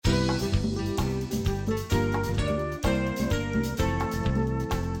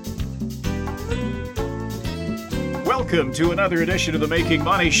Welcome to another edition of the Making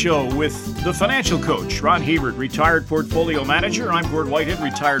Money Show with the financial coach, Ron Hebert, retired portfolio manager. I'm Gord Whitehead,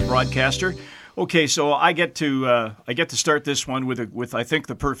 retired broadcaster. Okay, so I get to start this one with I think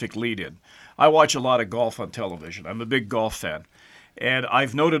the perfect lead-in. I watch a lot of golf on television. I'm a big golf fan, and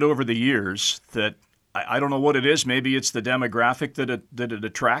I've noted over the years that I don't know what it is. Maybe it's the demographic that it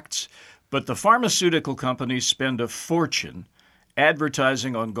attracts, but the pharmaceutical companies spend a fortune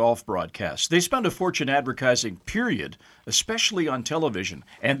advertising on golf broadcasts. They spend a fortune advertising, period, especially on television,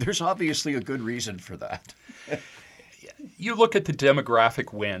 and there's obviously a good reason for that. You look at the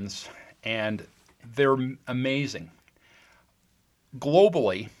demographic wins, and they're amazing.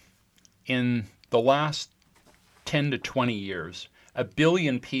 Globally, in the last 10 to 20 years, 1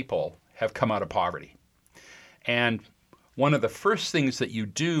 billion people have come out of poverty. And one of the first things that you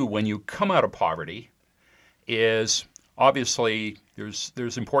do when you come out of poverty is, obviously,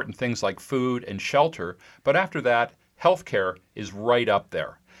 there's important things like food and shelter, but after that, healthcare is right up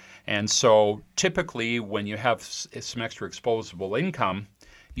there. And so typically when you have some extra disposable income,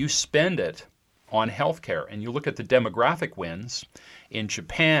 you spend it on healthcare. And you look at the demographic wins in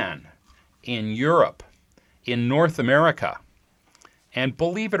Japan, in Europe, in North America, and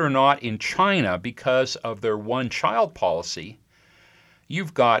believe it or not, in China, because of their one-child policy,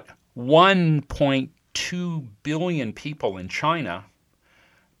 you've got 1.2 billion people in China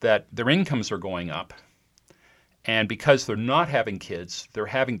that their incomes are going up. And because they're not having kids, they're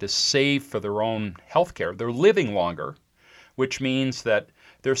having to save for their own health care. They're living longer, which means that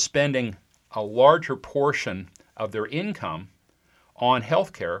they're spending a larger portion of their income on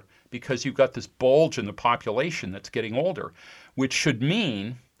health care because you've got this bulge in the population that's getting older, which should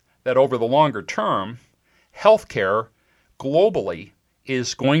mean that over the longer term, health care globally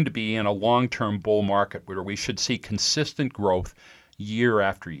is going to be in a long-term bull market where we should see consistent growth year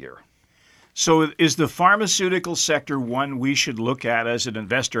after year. So is the pharmaceutical sector one we should look at as an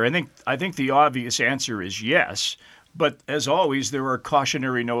investor? I think the obvious answer is yes, but as always, there are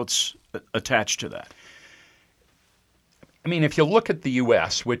cautionary notes attached to that. I mean, if you look at the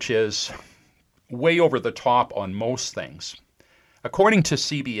U.S., which is way over the top on most things, according to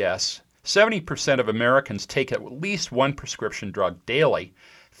CBS, 70% of Americans take at least one prescription drug daily.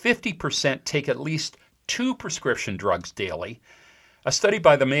 50% take at least 2 prescription drugs daily. A study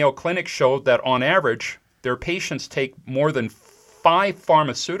by the Mayo Clinic showed that on average, their patients take more than 5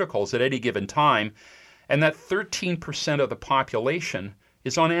 pharmaceuticals at any given time, and that 13% of the population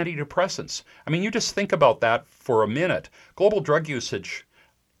is on antidepressants. I mean, you just think about that for a minute. Global drug usage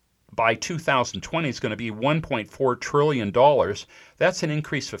by 2020 is going to be $1.4 trillion. That's an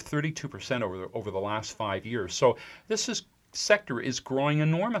increase of 32% over the last 5 years. So this sector is growing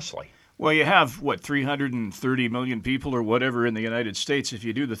enormously. Well, you have, 330 million people or whatever in the United States. If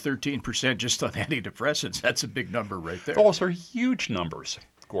you do the 13% just on antidepressants, that's a big number right there. Those are huge numbers,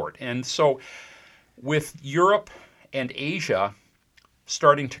 Gord. And so with Europe and Asia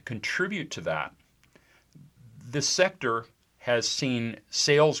starting to contribute to that, the sector has seen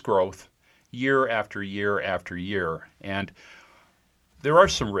sales growth year after year after year. And there are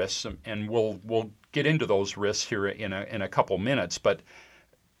some risks, and we'll get into those risks here in a couple minutes, but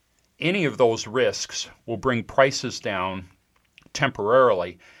any of those risks will bring prices down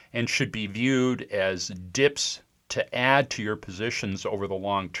temporarily and should be viewed as dips to add to your positions over the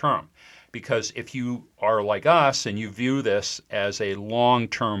long term. Because if you are like us and you view this as a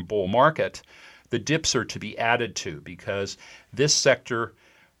long-term bull market, the dips are to be added to, because this sector,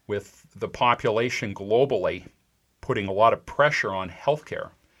 with the population globally putting a lot of pressure on healthcare,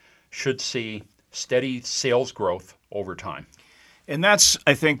 should see steady sales growth over time. And that's,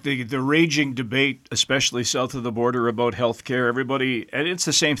 I think, the raging debate, especially south of the border, about healthcare. Everybody, and it's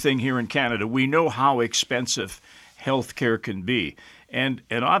the same thing here in Canada. We know how expensive healthcare can be. And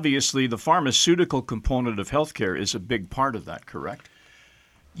obviously, the pharmaceutical component of healthcare is a big part of that, correct?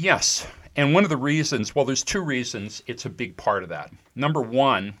 Yes. And one of the reasons, well, there's 2 reasons it's a big part of that. Number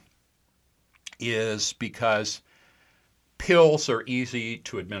one is because pills are easy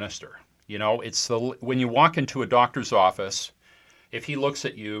to administer. You know, when you walk into a doctor's office, if he looks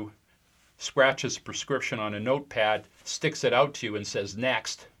at you, scratches a prescription on a notepad, sticks it out to you and says,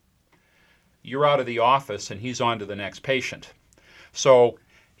 next, you're out of the office and he's on to the next patient. So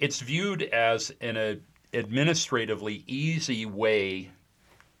it's viewed as an administratively easy way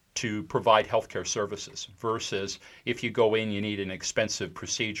to provide healthcare services versus if you go in, you need an expensive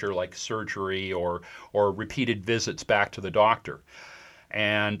procedure like surgery or repeated visits back to the doctor.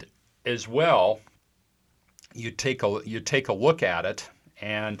 And as well, you take a look at it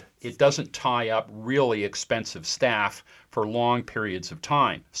and it doesn't tie up really expensive staff for long periods of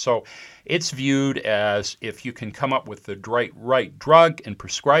time. So it's viewed as, if you can come up with the right drug and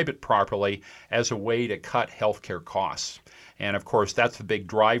prescribe it properly, as a way to cut healthcare costs. And of course, that's the big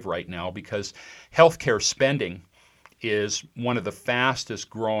drive right now, because healthcare spending is one of the fastest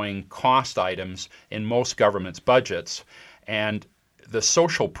growing cost items in most governments' budgets. And the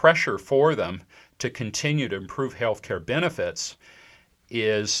social pressure for them to continue to improve healthcare benefits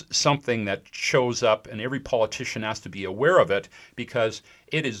is something that shows up, and every politician has to be aware of it, because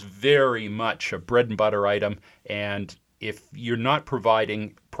it is very much a bread and butter item. And if you're not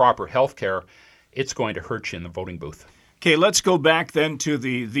providing proper health care, it's going to hurt you in the voting booth. Okay, let's go back then to the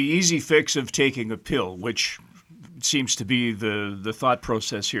easy fix of taking a pill, which seems to be the thought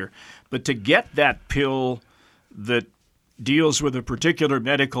process here. But to get that pill that deals with a particular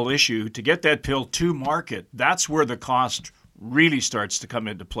medical issue, to get that pill to market, that's where the cost really starts to come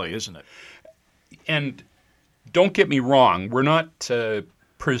into play, isn't it? And don't get me wrong, we're not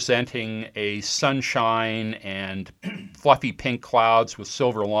presenting a sunshine and fluffy pink clouds with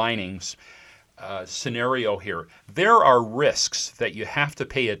silver linings scenario here. There are risks that you have to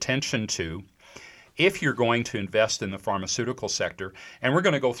pay attention to if you're going to invest in the pharmaceutical sector. And we're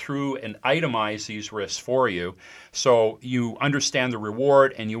going to go through and itemize these risks for you, so you understand the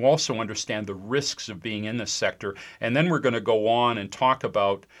reward and you also understand the risks of being in this sector. And then we're going to go on and talk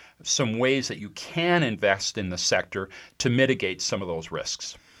about some ways that you can invest in the sector to mitigate some of those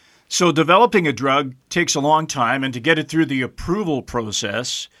risks. So developing a drug takes a long time, and to get it through the approval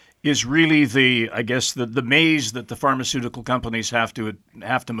process is really the maze that the pharmaceutical companies have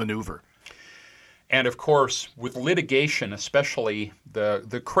to maneuver. And of course, with litigation, especially,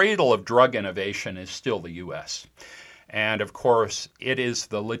 the cradle of drug innovation is still the U.S. And of course, it is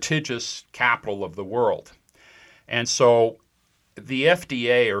the litigious capital of the world. And so the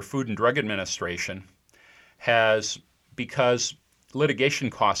FDA, or Food and Drug Administration, has, because litigation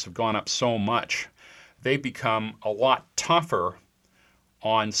costs have gone up so much, they've become a lot tougher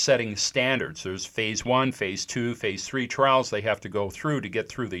on setting standards. There's phase 1, phase 2, phase 3 trials they have to go through to get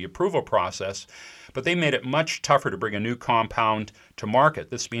through the approval process, but they made it much tougher to bring a new compound to market.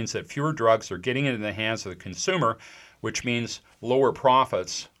 This means that fewer drugs are getting into the hands of the consumer, which means lower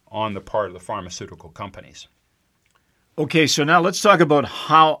profits on the part of the pharmaceutical companies. Okay, so now let's talk about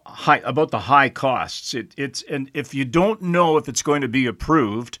the high costs. And if you don't know if it's going to be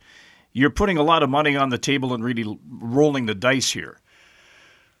approved, you're putting a lot of money on the table and really rolling the dice here.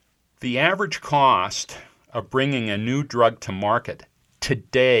 The average cost of bringing a new drug to market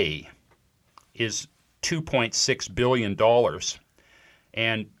today is $2.6 billion.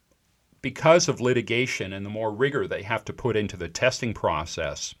 And because of litigation and the more rigor they have to put into the testing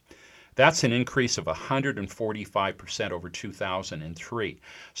process, that's an increase of 145% over 2003.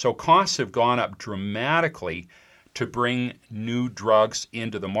 So costs have gone up dramatically to bring new drugs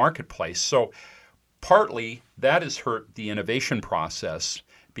into the marketplace. So partly that has hurt the innovation process,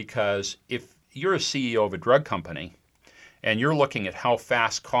 because if you're a CEO of a drug company and you're looking at how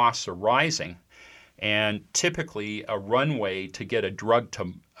fast costs are rising, and typically a runway to get a drug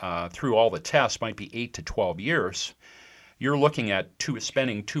to through all the tests might be 8 to 12 years, you're looking at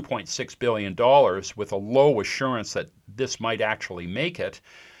spending $2.6 billion with a low assurance that this might actually make it,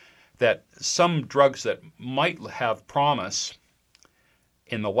 that some drugs that might have promise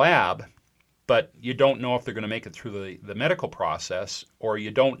in the lab, but you don't know if they're going to make it through the medical process, or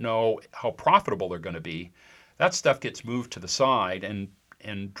you don't know how profitable they're going to be, that stuff gets moved to the side,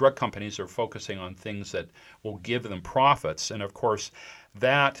 and drug companies are focusing on things that will give them profits. And of course,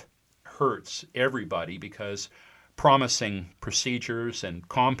 that hurts everybody, because promising procedures and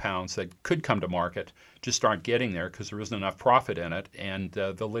compounds that could come to market just aren't getting there because there isn't enough profit in it, and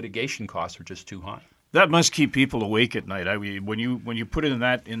the litigation costs are just too high. That must keep people awake at night. I mean, when you put it in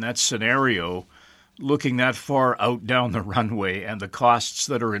that scenario, looking that far out down the runway and the costs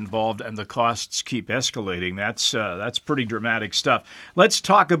that are involved, and the costs keep escalating, that's pretty dramatic stuff. Let's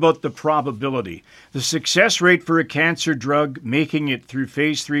talk about the probability. The success rate for a cancer drug making it through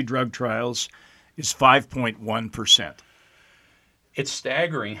phase 3 drug trials is 5.1%. It's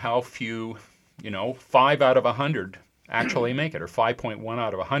staggering how few, 5 out of 100 actually make it, or 5.1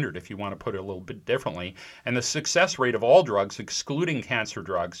 out of 100 if you want to put it a little bit differently. And the success rate of all drugs, excluding cancer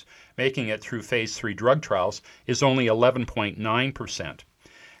drugs, making it through phase 3 drug trials is only 11.9%.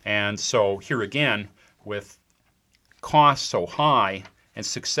 And so here again, with costs so high and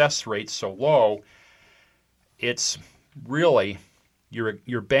success rates so low, it's really,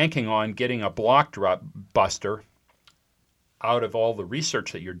 you're banking on getting a blockbuster out of all the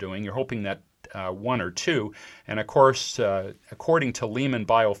research that you're doing. You're hoping that 1 or 2. And of course, according to Lehman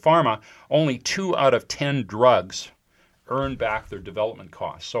Biopharma, only 2 out of 10 drugs earn back their development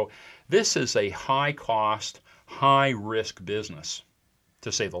costs. So this is a high-cost, high-risk business,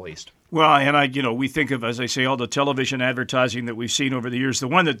 to say the least. Well, and we think of, as I say, all the television advertising that we've seen over the years. The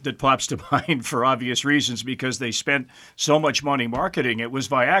one that pops to mind for obvious reasons because they spent so much money marketing it was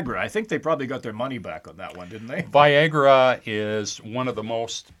Viagra. I think they probably got their money back on that one, didn't they? Viagra is one of the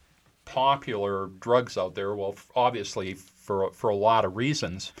most popular drugs out there. Well, obviously for a lot of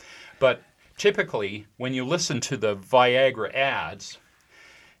reasons, but typically when you listen to the Viagra ads,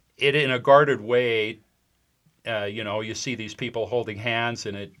 it in a guarded way. You see these people holding hands,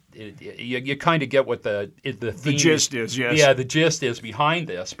 and you kind of get what the gist is. Yes. Yeah, the gist is behind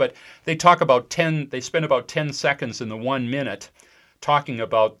this. But they talk about They spend about 10 seconds in the 1 minute talking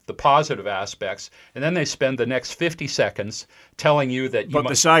about the positive aspects, and then they spend the next 50 seconds telling you that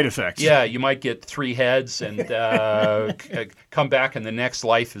the side effects. Yeah, you might get 3 heads and come back in the next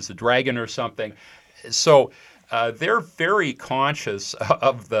life as a dragon or something. So. They're very conscious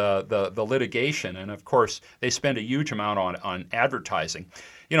of the litigation, and of course, they spend a huge amount on advertising.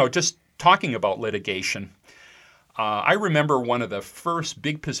 Just talking about litigation, I remember one of the first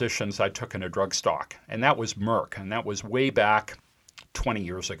big positions I took in a drug stock, and that was Merck, and that was way back 20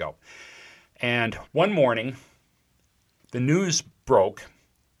 years ago. And one morning, the news broke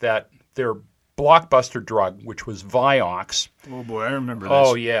that their blockbuster drug, which was Vioxx. Oh boy, I remember this.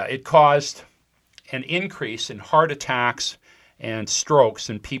 Oh yeah, it caused an increase in heart attacks and strokes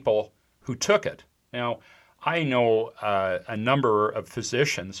in people who took it. Now, I know a number of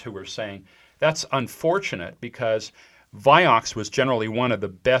physicians who were saying that's unfortunate because Vioxx was generally one of the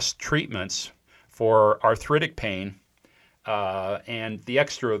best treatments for arthritic pain, and the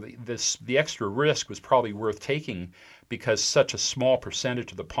extra risk was probably worth taking because such a small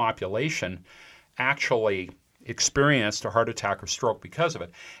percentage of the population actually experienced a heart attack or stroke because of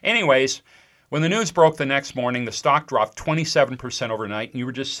it. Anyways, when the news broke the next morning, the stock dropped 27% overnight, and you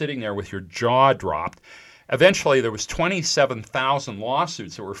were just sitting there with your jaw dropped. Eventually, there was 27,000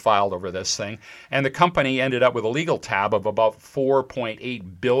 lawsuits that were filed over this thing, and the company ended up with a legal tab of about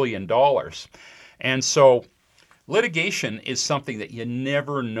 $4.8 billion. And so litigation is something that you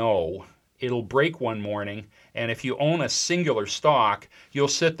never know. It'll break one morning, and if you own a singular stock, you'll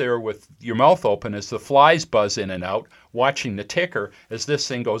sit there with your mouth open as the flies buzz in and out, watching the ticker as this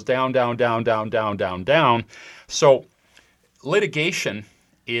thing goes down, down, down, down, down, down, down. So litigation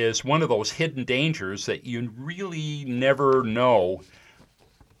is one of those hidden dangers that you really never know,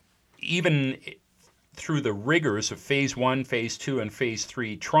 even through the rigors of phase 1, phase 2, and phase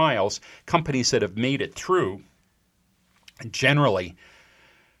 3 trials. Companies that have made it through, generally,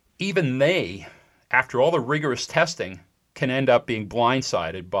 even they, after all the rigorous testing, can end up being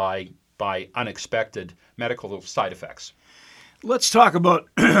blindsided by unexpected medical side effects. Let's talk about,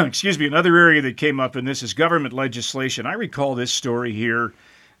 another area that came up in this is government legislation. I recall this story here,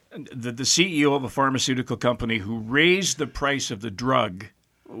 the CEO of a pharmaceutical company who raised the price of the drug,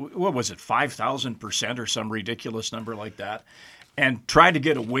 what was it, 5,000% or some ridiculous number like that, and tried to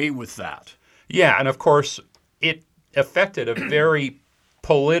get away with that. Yeah, and of course, it affected a very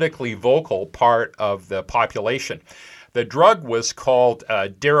politically vocal part of the population. The drug was called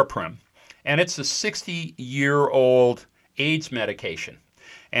Daraprim, and it's a 60-year-old AIDS medication.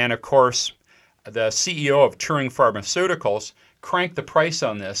 And of course, the CEO of Turing Pharmaceuticals cranked the price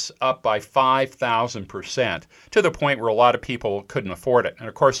on this up by 5,000% to the point where a lot of people couldn't afford it. And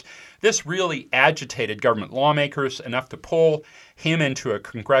of course, this really agitated government lawmakers enough to pull him into a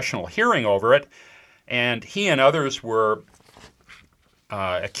congressional hearing over it. And he and others were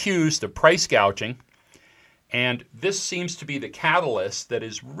accused of price gouging. And this seems to be the catalyst that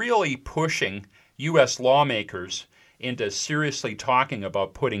is really pushing U.S. lawmakers into seriously talking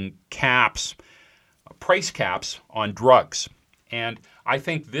about putting price caps on drugs. And I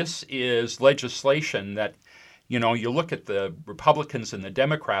think this is legislation that, you look at the Republicans and the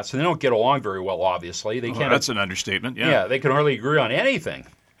Democrats, and they don't get along very well, obviously. That's an understatement, yeah. Yeah, they can hardly agree on anything.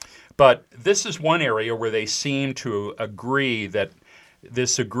 But this is one area where they seem to agree that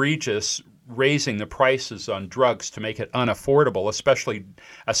this egregious raising the prices on drugs to make it unaffordable, especially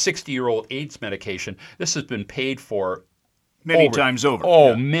a 60-year-old AIDS medication, this has been paid for many times over.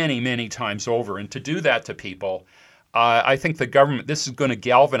 Many, many times over. And to do that to people, I think this is going to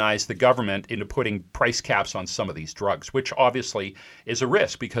galvanize the government into putting price caps on some of these drugs, which obviously is a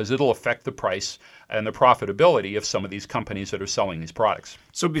risk because it'll affect the price and the profitability of some of these companies that are selling these products.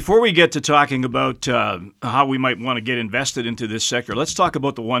 So before we get to talking about how we might want to get invested into this sector, let's talk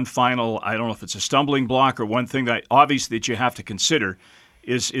about the one final, I don't know if it's a stumbling block or one thing that obviously that you have to consider.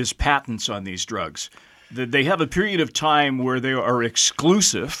 is patents on these drugs. They have a period of time where they are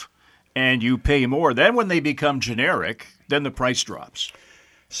exclusive and you pay more. Then when they become generic, then the price drops.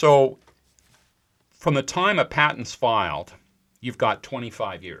 So from the time a patent's filed, you've got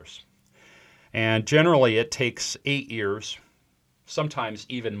 25 years. And generally it takes 8 years, sometimes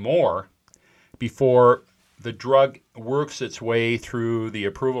even more, before the drug works its way through the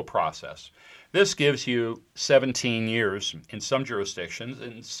approval process. This gives you 17 years in some jurisdictions,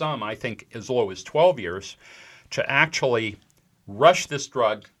 and some, I think, as low as 12 years, to actually rush this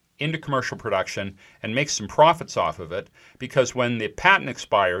drug into commercial production and make some profits off of it, because when the patent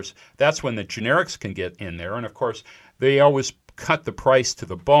expires, that's when the generics can get in there. And of course, they always cut the price to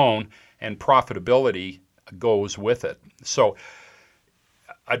the bone, and profitability goes with it. So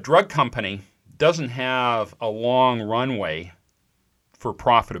a drug company doesn't have a long runway for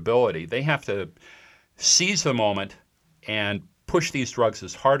profitability. They have to seize the moment and push these drugs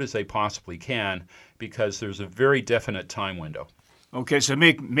as hard as they possibly can, because there's a very definite time window. Okay, so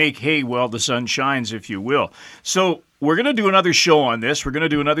make hay while the sun shines, if you will. So we're going to do another show on this. We're going to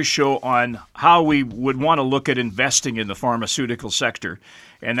do another show on how we would want to look at investing in the pharmaceutical sector,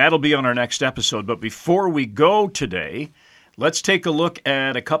 and that'll be on our next episode. But before we go today, let's take a look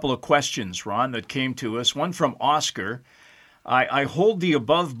at a couple of questions, Ron, that came to us. One from Oscar. I hold the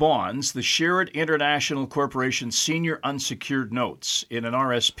above bonds, the Sherritt International Corporation senior unsecured notes, in an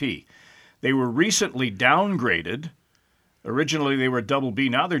RSP. They were recently downgraded. Originally, they were double B.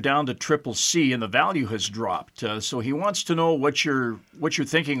 Now they're down to triple C, and the value has dropped. So he wants to know what you're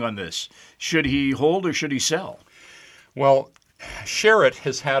thinking on this. Should he hold or should he sell? Well, Sherritt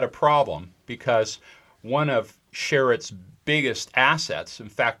has had a problem because one of Sherritt's biggest assets, in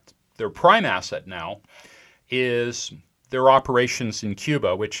fact, their prime asset now, is their operations in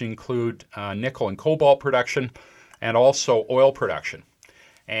Cuba, which include nickel and cobalt production and also oil production.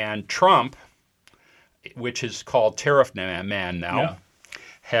 And Trump, which is called Tariff Man now,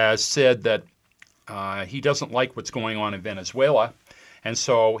 has said that he doesn't like what's going on in Venezuela. And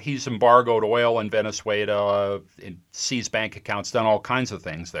so he's embargoed oil in Venezuela, seized bank accounts, done all kinds of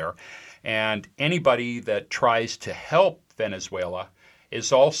things there. And anybody that tries to help Venezuela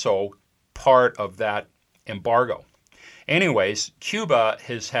is also part of that embargo. Anyways, Cuba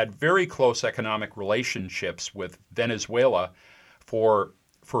has had very close economic relationships with Venezuela for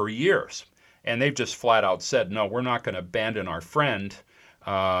years. And they've just flat out said, no, we're not going to abandon our friend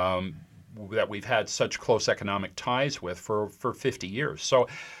that we've had such close economic ties with for 50 years. So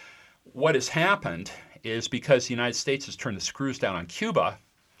what has happened is, because the United States has turned the screws down on Cuba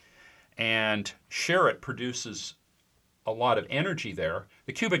and Sherritt produces a lot of energy there,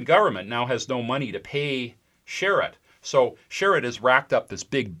 the Cuban government now has no money to pay Sherritt. So Sherritt has racked up this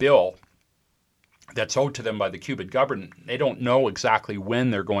big bill that's owed to them by the Cuban government. They don't know exactly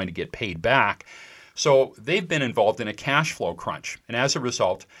when they're going to get paid back. So they've been involved in a cash flow crunch. And as a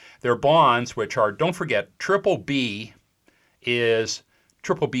result, their bonds, which are, don't forget, triple B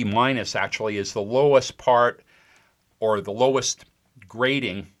minus actually is the lowest part, or the lowest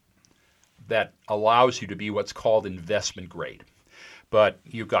grading that allows you to be what's called investment grade. But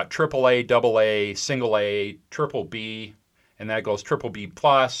you've got AAA, AA, single A, triple B, and that goes triple B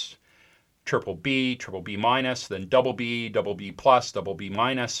plus, triple B minus, then double B plus, double B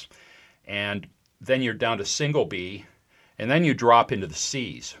minus, and then you're down to single B, and then you drop into the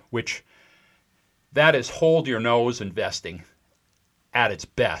C's, which that is hold your nose investing at its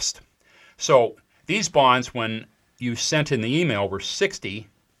best. So these bonds, when you sent in the email, were 60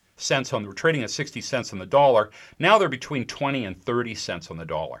 cents we're trading at 60 cents on the dollar. Now they're between 20 and 30 cents on the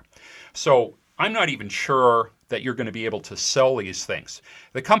dollar. So I'm not even sure that you're going to be able to sell these things.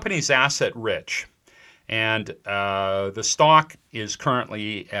 The company's asset rich, and the stock is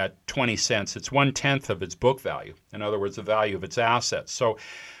currently at 20 cents. It's 1/10 of its book value. In other words, the value of its assets. So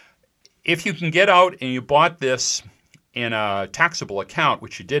if you can get out and you bought this in a taxable account,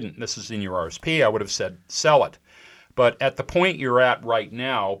 which you didn't, this is in your RSP, I would have said sell it. But at the point you're at right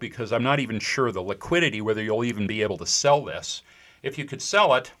now, because I'm not even sure the liquidity, whether you'll even be able to sell this, if you could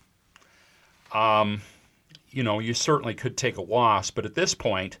sell it, you certainly could take a loss. But at this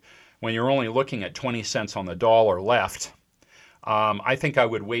point, when you're only looking at 20 cents on the dollar left, I think I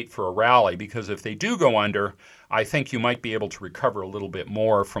would wait for a rally, because if they do go under, I think you might be able to recover a little bit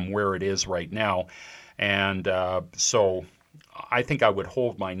more from where it is right now. And so I think I would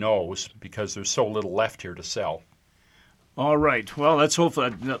hold my nose, because there's so little left here to sell. All right. Well, let's hope for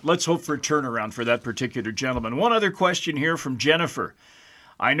a turnaround for that particular gentleman. One other question here from Jennifer.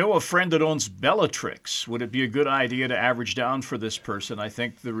 I know a friend that owns Bellatrix. Would it be a good idea to average down for this person? I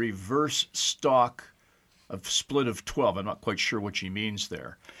think the reverse stock a split of 12. I'm not quite sure what she means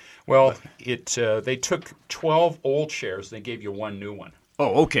there. Well, they took 12 old shares, they gave you one new one.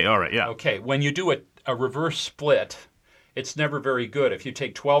 Oh, okay, all right, yeah. Okay, when you do a reverse split, it's never very good. If you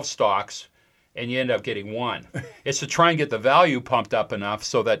take 12 stocks and you end up getting one, it's to try and get the value pumped up enough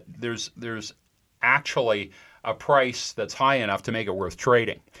so that there's actually a price that's high enough to make it worth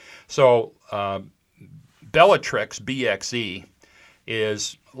trading. So Bellatrix, BXE,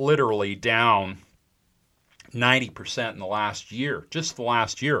 is literally down 90% in the last year, just the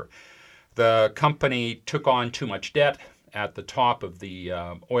last year. The company took on too much debt at the top of the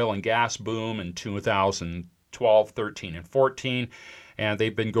oil and gas boom in 2012, 13, and 14, and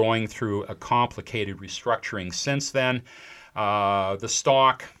they've been going through a complicated restructuring since then. The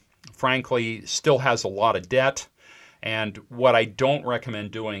stock, frankly, still has a lot of debt, and what I don't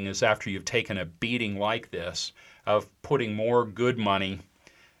recommend doing is, after you've taken a beating like this, of putting more good money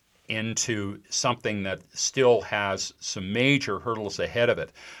into something that still has some major hurdles ahead of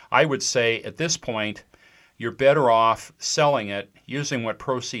it. I would say at this point, you're better off selling it, using what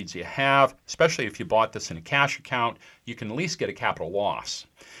proceeds you have, especially if you bought this in a cash account. You can at least get a capital loss.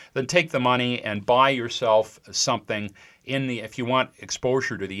 Then take the money and buy yourself something if you want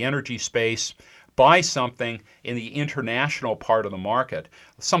exposure to the energy space, buy something in the international part of the market,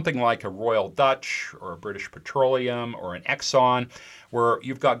 something like a Royal Dutch or a British Petroleum or an Exxon, where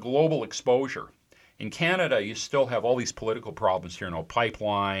you've got global exposure. In Canada, you still have all these political problems here,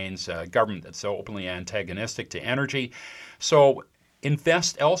 pipelines, government that's so openly antagonistic to energy. So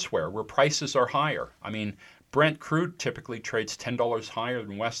invest elsewhere where prices are higher. I mean, Brent crude typically trades $10 higher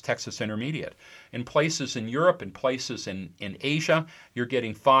than West Texas Intermediate. In places in Europe, in places in Asia, you're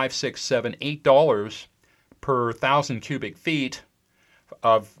getting $5, $6, $7, $8 per 1,000 cubic feet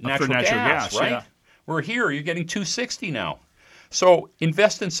of natural gas, right? Yeah. We're here, you're getting $2.60 now. So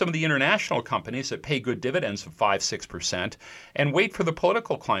invest in some of the international companies that pay good dividends of 5-6%, and wait for the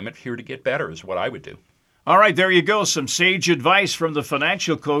political climate here to get better is what I would do. All right, there you go. Some sage advice from the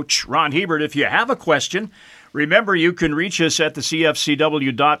financial coach, Ron Hebert. If you have a question, remember you can reach us at the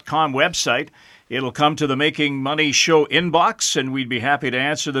CFCW.com website. It'll come to the Making Money Show inbox, and we'd be happy to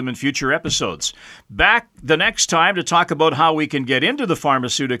answer them in future episodes. Back the next time to talk about how we can get into the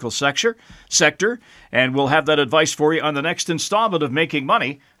pharmaceutical sector, and we'll have that advice for you on the next installment of Making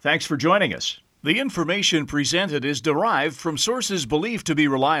Money. Thanks for joining us. The information presented is derived from sources believed to be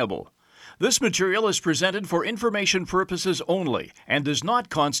reliable. This material is presented for information purposes only and does not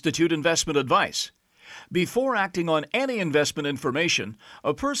constitute investment advice. Before acting on any investment information,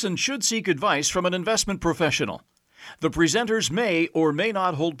 a person should seek advice from an investment professional. The presenters may or may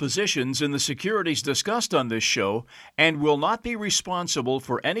not hold positions in the securities discussed on this show and will not be responsible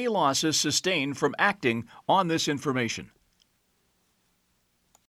for any losses sustained from acting on this information.